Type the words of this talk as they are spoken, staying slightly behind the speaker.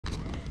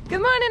Good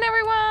morning,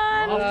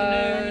 everyone.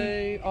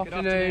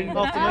 Afternoon.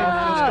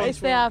 It's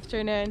the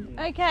afternoon.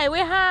 Okay, we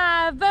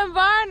have Ben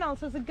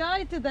Barnolds as a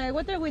guide today.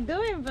 What are we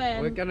doing,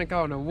 Ben? We're gonna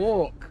go on a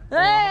walk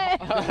Hey!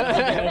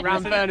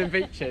 around Burnham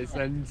Beeches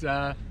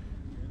and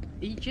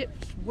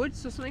Egypt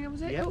Woods or something,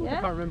 was it? Yeah. I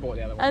can't remember what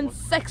the other one And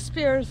was.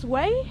 Shakespeare's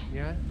Way.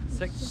 Yeah.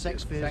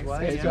 Shakespeare's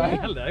Way. Shakespeare's Yeah. Way.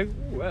 Hello.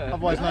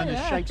 Otherwise known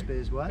as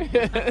Shakespeare's Way.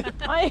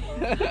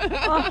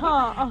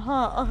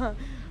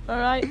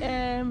 Alright,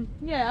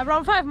 yeah,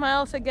 around 5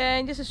 miles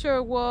again, just a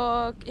short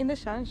walk in the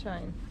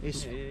sunshine.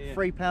 It's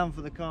 £3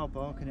 for the car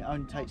park and it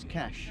only takes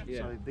cash,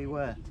 Yeah. so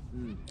beware.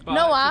 But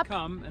No if app. you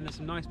come and there's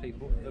some nice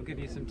people, they'll give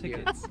you some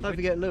tickets. Don't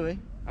forget Louis.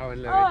 Oh,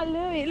 and Louis. Oh,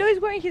 Louis. Louis is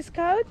wearing his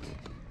coat.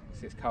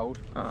 It's cold.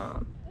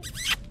 Oh.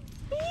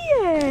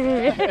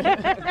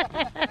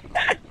 Yeah.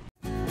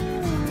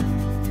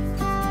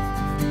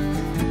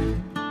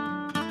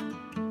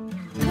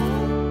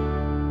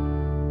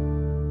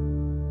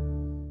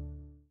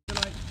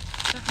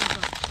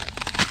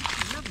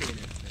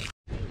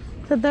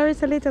 So there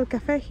is a little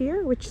cafe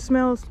here which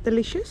smells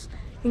delicious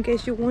in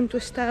case you want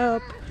to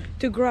stop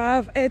to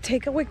grab a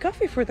takeaway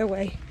coffee for the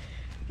way.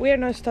 We are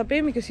not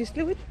stopping because it's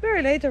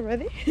very late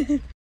already.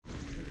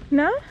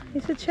 No?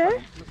 It's a chair?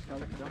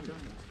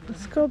 A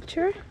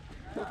sculpture?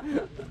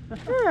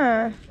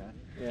 Ah.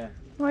 Yeah.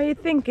 What are you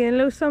thinking?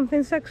 Lose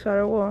something sexual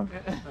or what?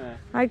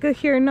 I could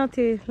hear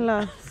naughty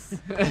laughs.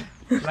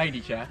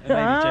 Lady chair. A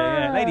lady chair,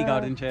 yeah, lady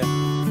garden chair.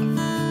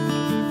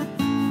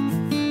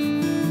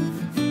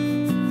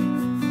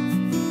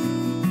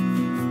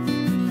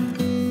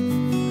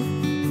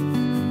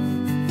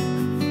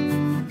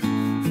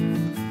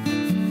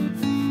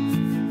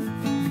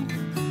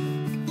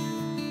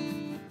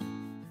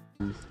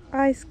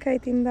 Ice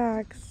skating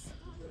dogs.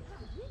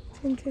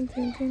 Tin, tin,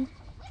 tin, tin.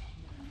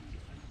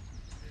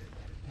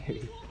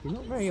 You're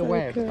not very So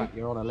aware of the good. fact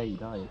you're on a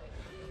lead, are you?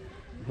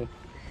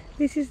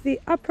 This is the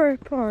upper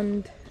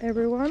pond,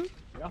 everyone.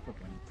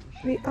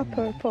 The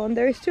upper pond.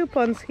 There is 2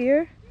 ponds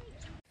here.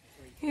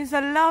 Here's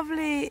a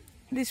lovely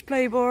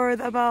display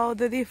board about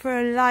the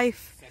different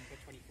life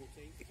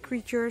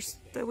creatures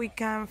that we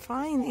can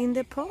find in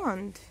the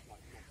pond.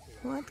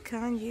 What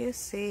can you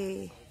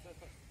see?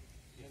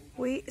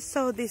 We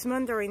saw this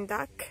mandarin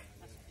duck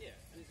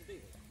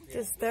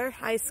just there,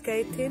 ice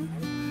skating.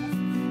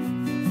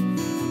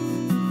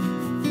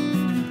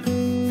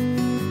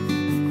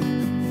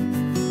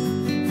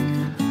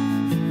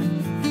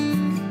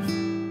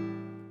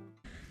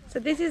 So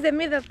this is the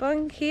middle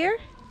pond here,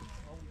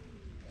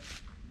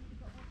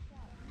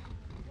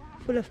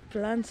 full of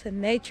plants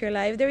and nature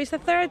life. There is a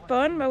third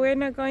pond, but we're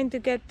not going to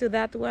get to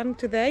that one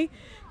today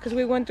because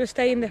we want to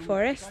stay in the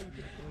forest.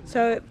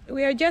 So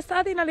we are just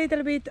adding a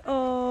little bit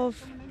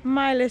of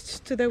mileage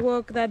to the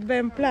walk that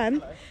Ben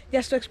planned,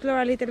 just to explore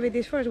a little bit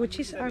this forest, which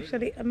is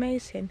actually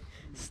amazing,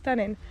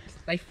 stunning.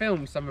 They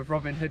filmed some of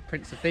Robin Hood,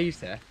 Prince of Thieves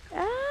here.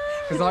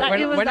 Because Like,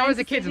 it was when I was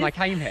a nice kid to and I see.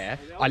 came here,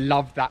 I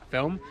loved that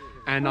film.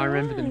 And I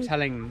remember them Right.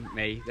 telling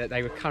me that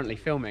they were currently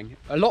filming.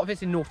 A lot of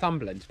it's in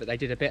Northumberland, but they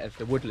did a bit of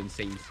the woodland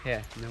scenes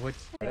here in the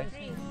woods.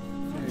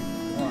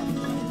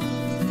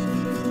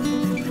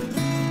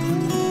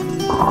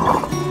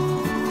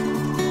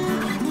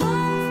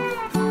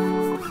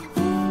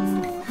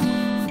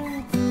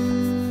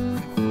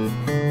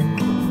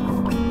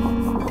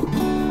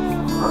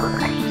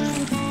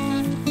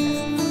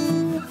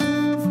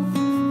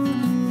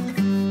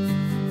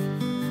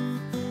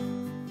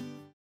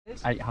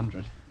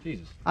 $800.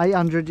 Jesus.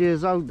 800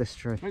 years old, this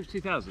tree. Maybe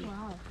 2000.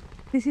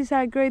 This is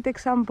a great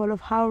example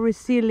of how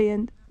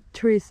resilient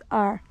trees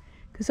are,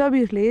 because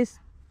obviously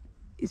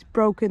it's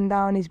broken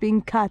down, it's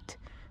been cut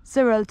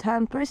several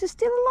times, but it's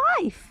still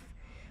alive.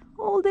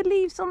 All the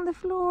leaves on the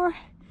floor,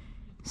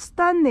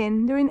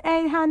 standing during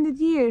 800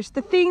 years,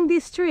 the thing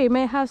this tree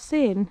may have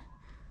seen.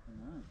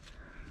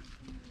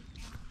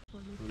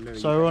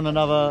 So we're on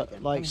another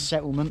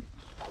settlement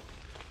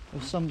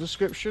of some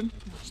description.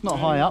 It's not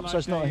high up, so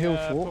it's not a hill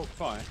fort.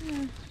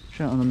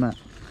 Show it on the map.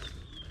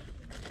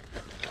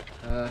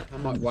 I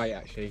might wait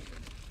actually.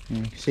 Yeah,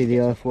 you can see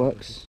the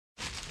earthworks.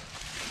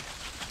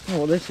 Oh,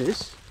 what this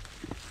is?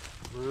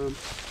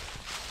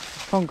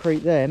 Concrete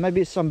there.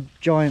 Maybe it's some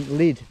giant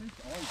lid.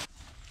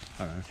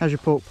 How's your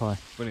pork pie?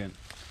 Brilliant.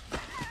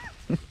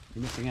 You're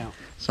missing out.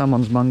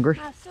 Someone's mungry.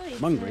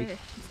 Mungry?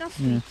 It's not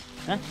sweet.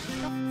 Huh?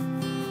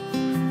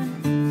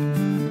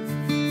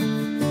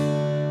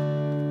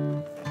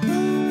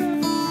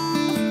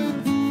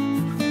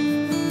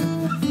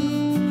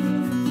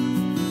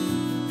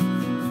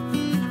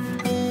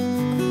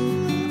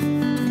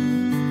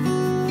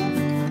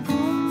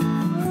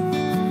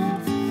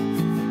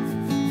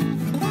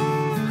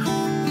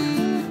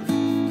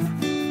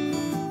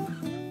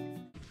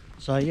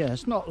 So yeah,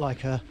 it's not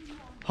like a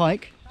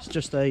hike, it's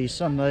just a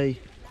Sunday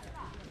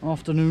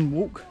afternoon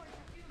walk.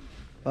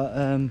 But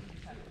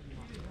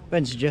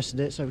Ben suggested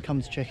it, so we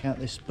come to check out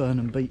this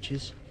Burnham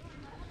Beeches.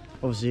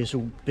 Obviously it's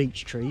all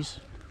beech trees,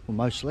 or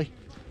mostly.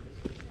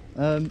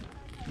 I'm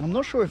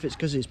not sure if it's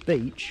because it's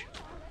beech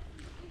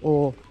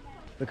or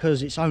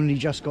because it's only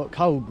just got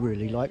cold,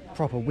 really, like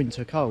proper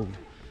winter cold.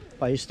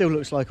 but it still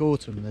looks like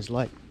autumn. There's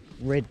like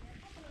red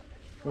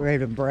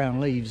and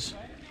brown leaves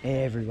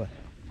everywhere.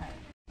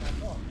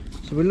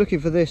 So we're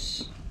looking for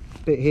this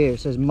bit here. It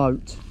says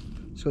moat.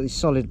 It's got these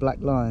solid black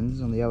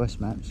lines on the OS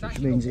maps, which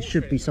means it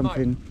should be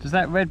something. Does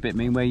that red bit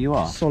mean where you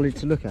are? Solid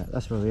to look at.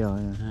 That's where we are.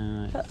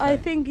 Yeah. I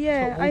think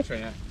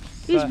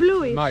it's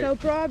bluish, so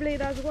probably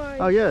that's why.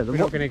 Oh yeah, We're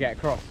not going to get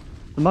across.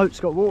 the moat's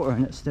got water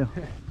in it still.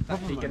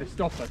 That's actually going to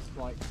stop us.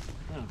 Like,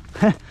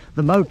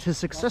 The moat is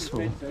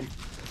successful.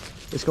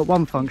 It's got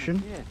one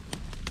function: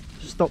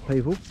 stop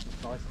people,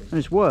 and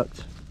it's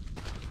worked.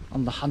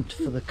 On the hunt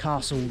for the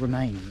castle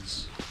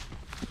remains.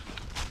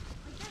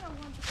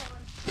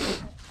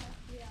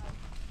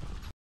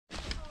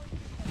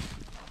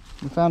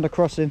 We found a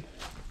crossing.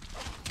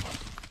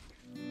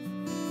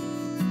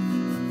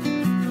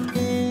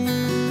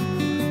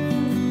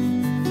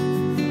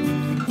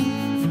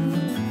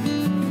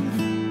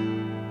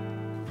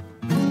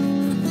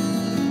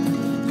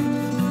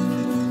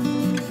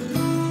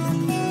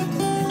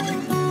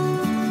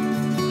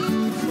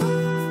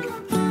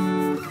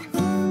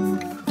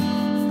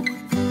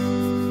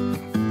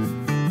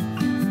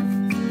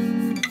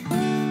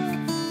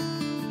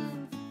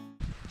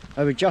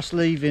 We're just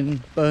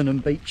leaving Burnham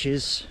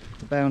Beeches,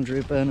 the boundary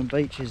of Burnham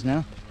Beeches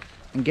now,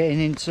 and getting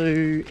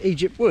into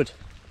Egypt Wood.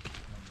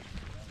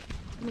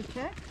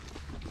 Okay.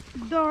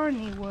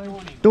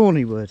 Dorneywood.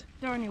 Dorneywood.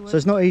 Dorneywood. So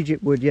it's not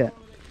Egypt Wood yet.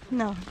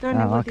 No,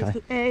 Dorneywood okay.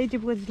 is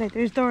Egypt Wood is later.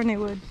 It's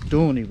Dorneywood.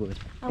 Dorneywood.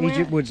 And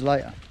Egypt Wood's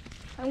later.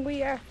 And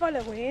we are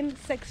following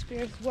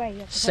Shakespeare's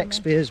Way.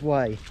 Shakespeare's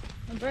Way,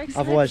 I'm very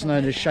excited. otherwise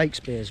known as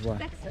Shakespeare's Way.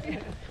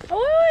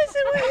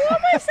 What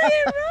am I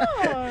saying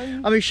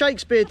wrong? I mean,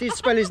 Shakespeare did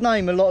spell his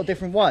name a lot of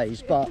different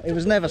ways, but it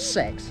was never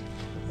sex.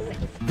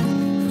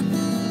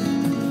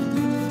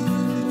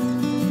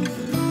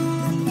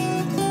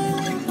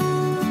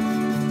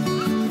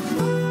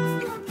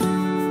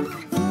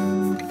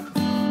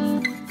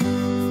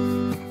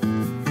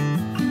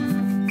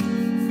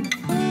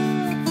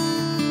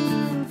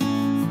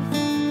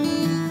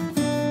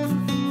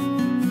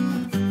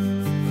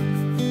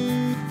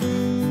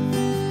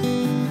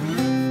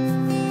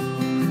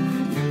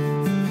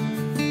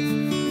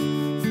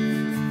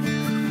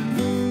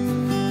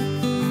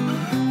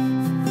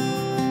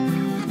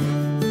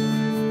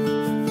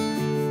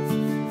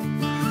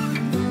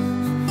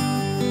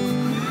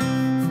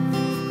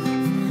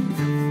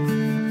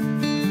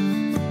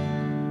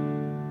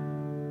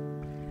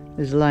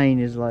 This lane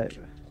is like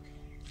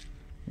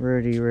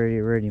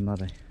really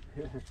muddy.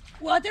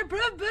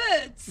 Waterproof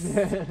boots!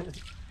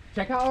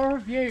 check out our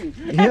reviews.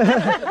 You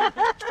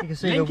can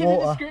see Link the in the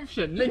water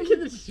description. Link in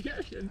the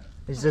description.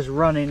 is just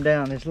running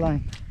down this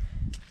lane.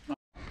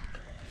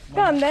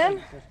 Go on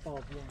then. Oh,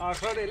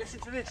 Claudia, listen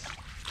to this.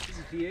 This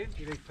is for you,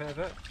 you big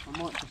pervert.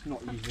 I might just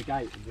not use the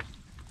gate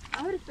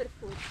and just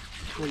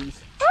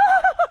squeeze.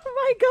 Oh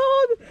my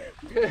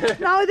god!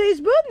 Now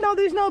there's boot, now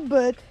there's no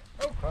boot.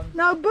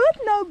 No boot,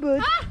 no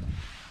boot.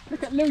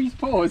 Look at Louis'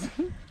 paws.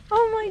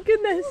 Oh my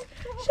goodness.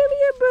 Show me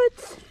your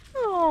boots.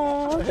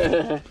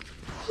 Oh.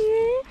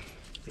 Yeah.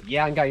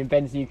 Yeah, I'm going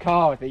Ben's new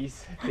car with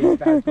these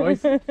bad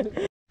boys.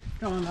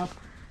 Come on, love.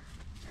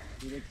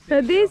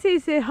 So this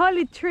is a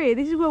holly tree.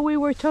 This is what we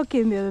were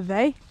talking the other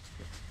day.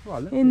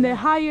 In the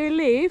higher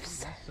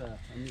leaves,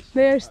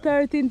 they're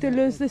starting to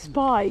lose the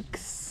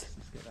spikes.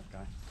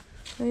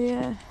 So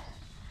yeah,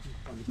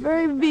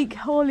 very big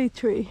holly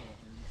tree.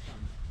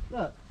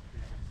 Look,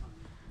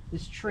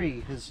 this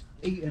tree has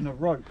eaten a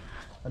rope,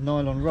 a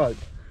nylon rope.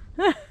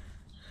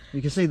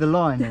 You can see the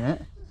line in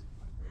it,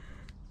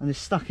 and it's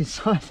stuck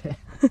inside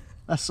it.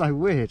 That's so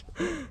weird.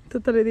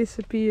 Totally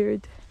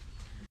disappeared.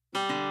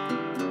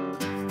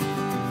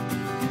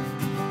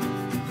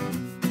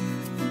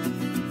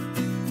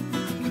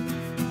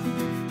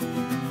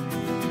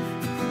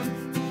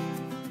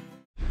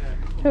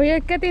 So we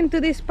are getting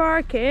to this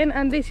parking,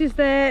 and this is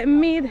the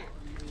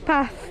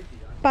mid-path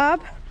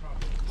pub.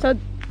 So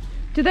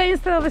today,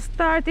 instead of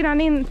starting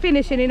and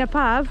finishing in a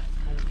pub,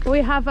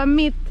 we have a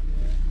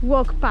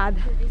mid-walk pad,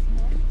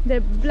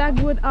 the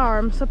Blackwood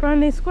Arms.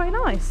 Apparently it's quite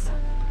nice.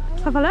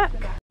 Let's have a look.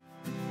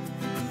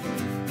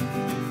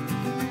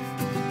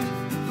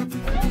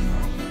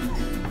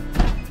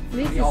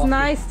 This is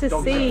nice to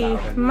see.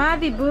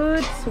 Muddy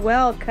Boots,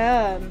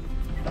 welcome.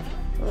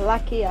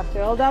 Lucky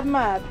after all that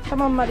mud.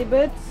 Come on, Muddy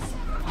Boots.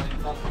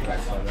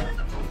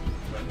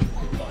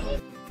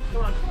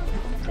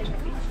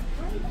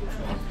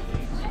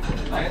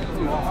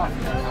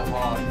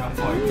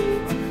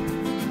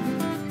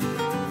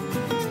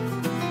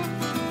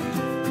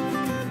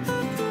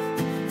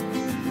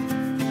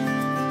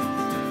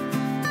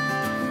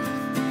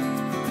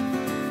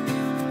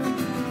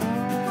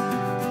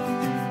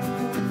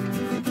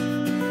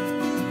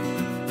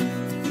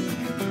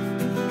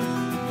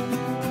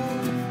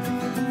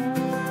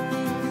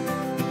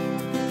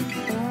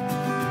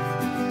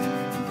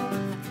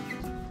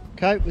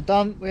 Okay, we're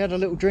done. We had a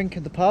little drink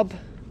in the pub.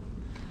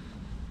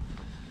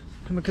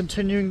 And we're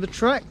continuing the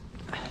trek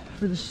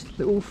through this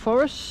little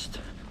forest.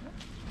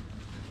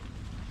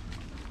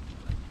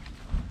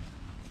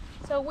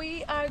 So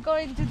we are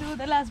going to do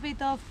the last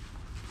bit of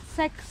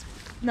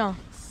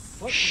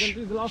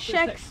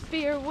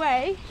Shakespeare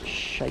Way.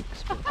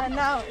 Shakespeare. And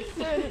now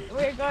soon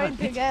we're going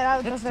to get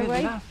out of the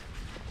way.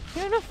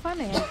 You're not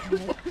funny.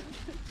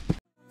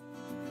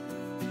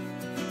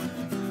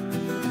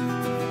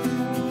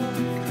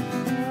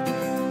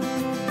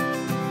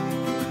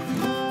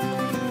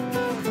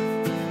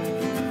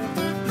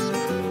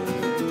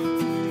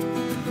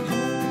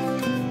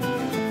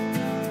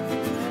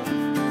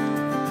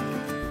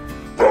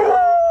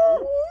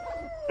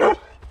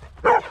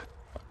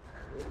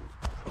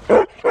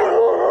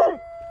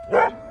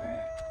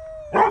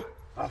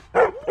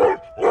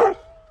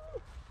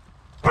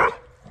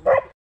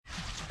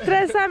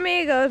 Tres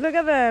amigos, look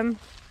at them.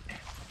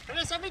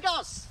 Tres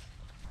amigos!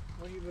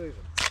 What are you moving?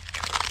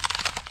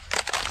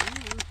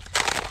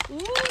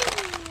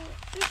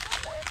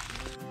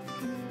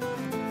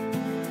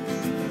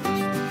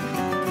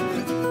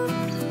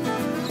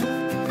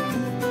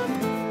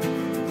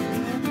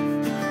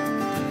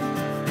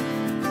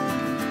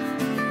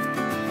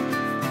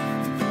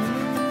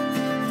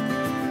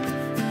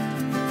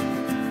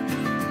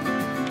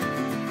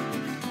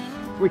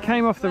 We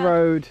came off the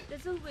road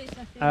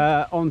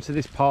onto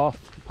this path,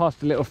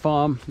 past a little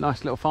farm,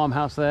 nice little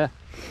farmhouse there.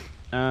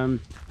 So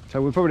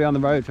we're probably on the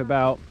road for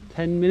about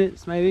 10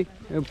 minutes maybe.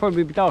 It'll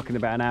probably be dark in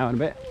about an hour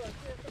and a bit.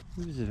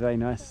 This is a very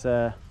nice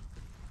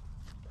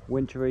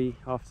wintry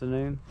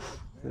afternoon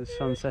with the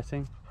sun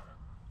setting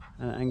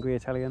and an angry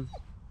Italian.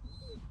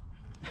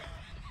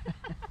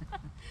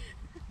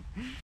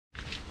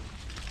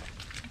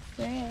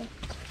 You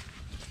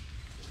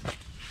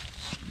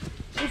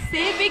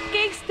see, big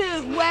kicks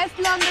to West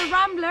London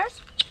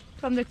Ramblers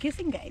from the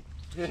kissing game.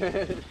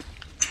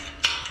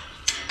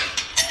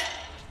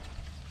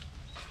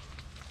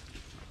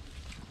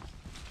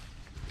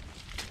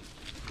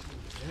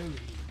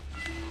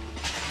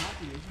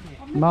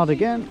 Mud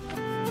again.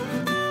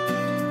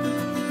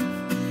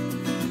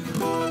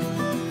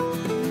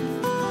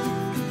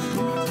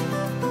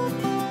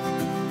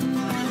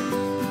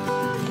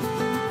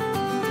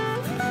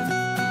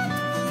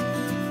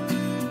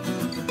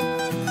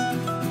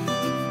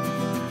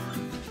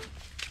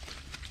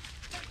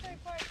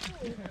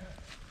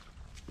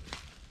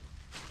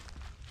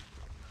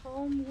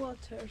 Calm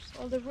waters.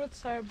 All the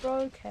roots are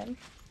broken.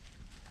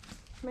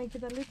 Make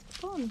it a little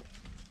pond.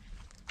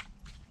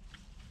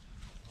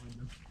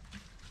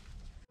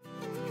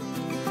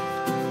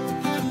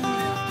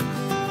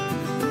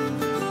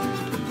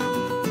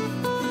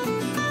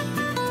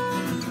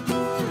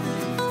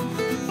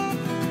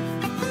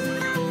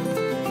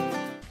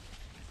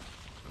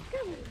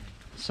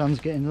 Sun's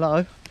getting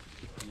low.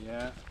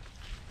 Yeah.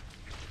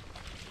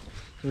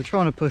 So we're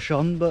trying to push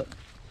on, but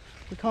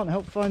we can't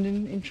help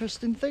finding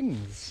interesting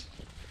things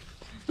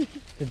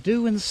to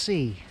do and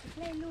see.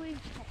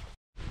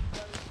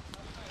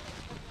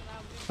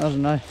 I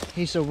don't know,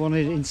 he sort of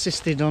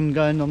insisted on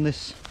going on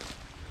this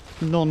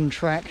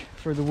non-track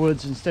through the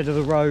woods instead of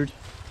the road,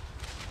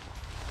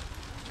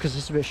 because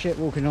it's a bit shit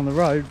walking on the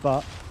road,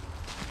 but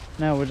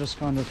now we're just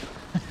kind of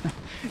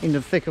in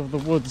the thick of the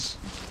woods.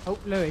 Oh,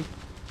 Louis.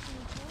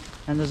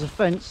 And there's a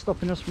fence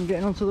stopping us from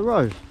getting onto the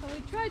road. So we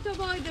tried to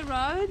avoid the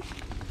road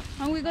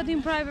and we got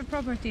in private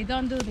property.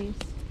 Don't do this.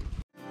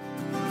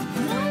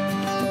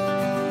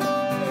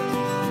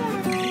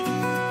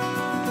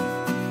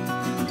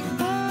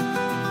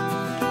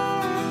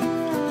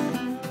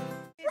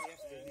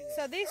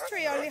 So this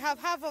tree only have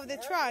half of the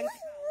trunk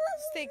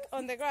stick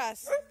on the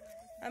grass,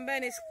 and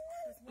Ben is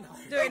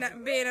doing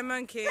it, being a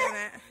monkey on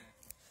it.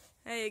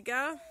 There you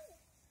go.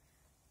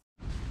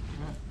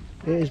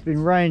 It has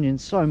been raining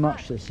so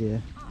much this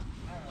year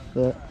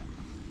that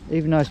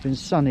even though it's been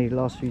sunny the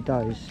last few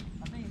days,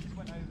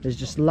 there's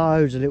just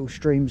loads of little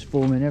streams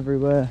forming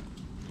everywhere.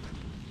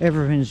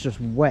 Everything's just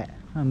wet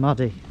and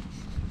muddy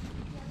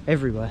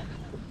everywhere.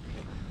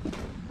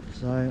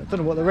 So I don't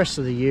know what the rest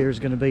of the year is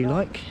going to be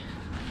like,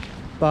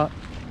 but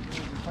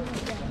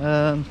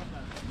in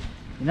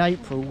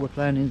April we're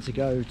planning to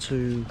go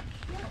to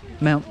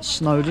Mount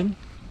Snowdon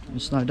in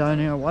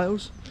Snowdonia,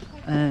 Wales,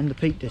 and the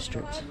Peak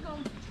District.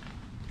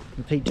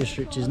 The Peak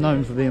District is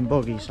known for being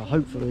boggy, so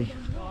hopefully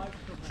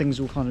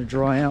things will kind of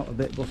dry out a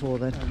bit before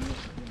then.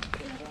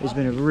 It's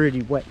been a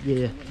really wet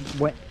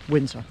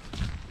winter.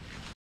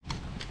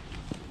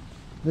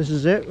 This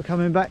is it, we're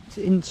coming back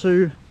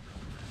into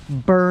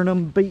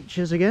Burnham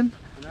Beeches again.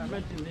 And I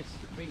imagine this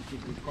beach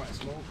is quite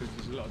small because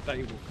there's a lot of day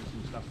walkers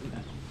and stuff in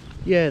there.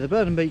 Yeah, the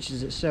Burnham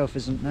Beeches itself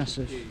isn't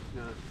massive.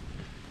 No.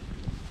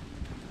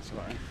 That's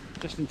right.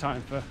 Just in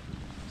time for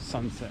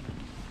sunset.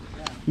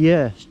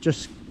 Yeah, it's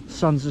just,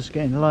 sun's just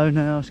getting low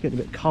now, it's getting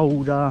a bit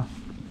colder.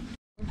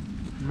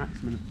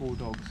 Maximum of 4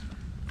 dogs.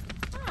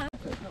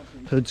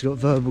 Hood's got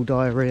verbal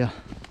diarrhea.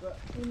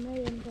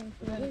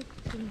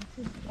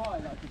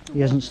 He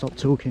hasn't stopped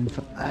talking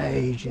for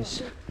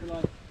ages.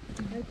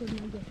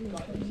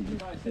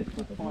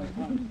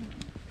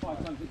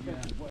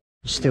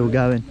 He's still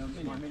going.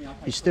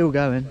 He's still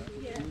going.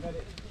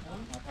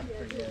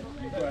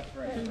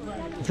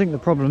 I think the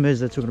problem is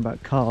they're talking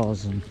about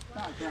cars and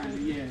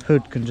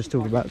Hood can just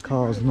talk about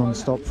cars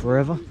non-stop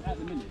forever.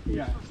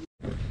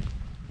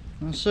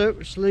 That's it,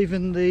 we're just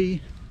leaving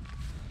the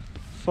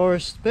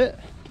forest bit.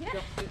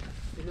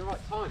 In the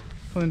right time.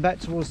 Coming back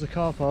towards the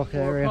car park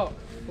area.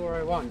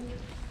 4:01.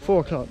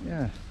 4 o'clock,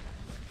 yeah.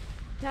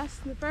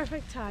 Just the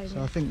perfect time.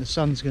 So I think the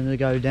sun's going to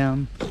go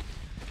down,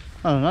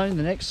 I don't know, in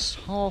the next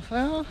half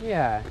hour?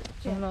 Yeah.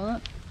 Something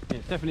like that.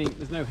 Yeah, definitely,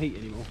 there's no heat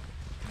anymore.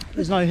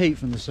 There's no heat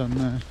from the sun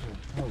there.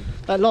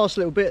 That last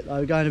little bit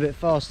though, going a bit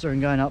faster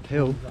and going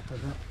uphill,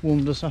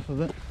 warmed us up a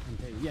bit.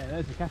 Yeah,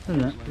 there's the cafe.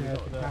 Isn't it?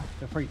 Yeah,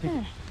 the free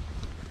ticket.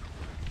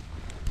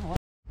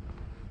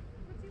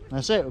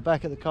 That's it, we're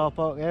back at the car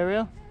park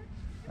area.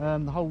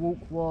 The whole walk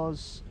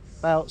was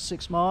about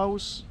 6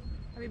 miles.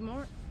 A bit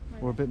more.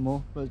 Or a bit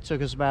more, but it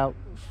took us about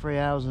 3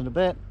 hours and a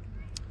bit.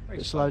 A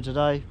bit slow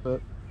today,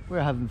 but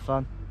we're having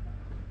fun.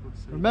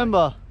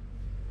 Remember,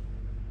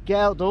 get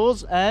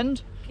outdoors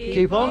and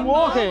keep on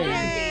walking.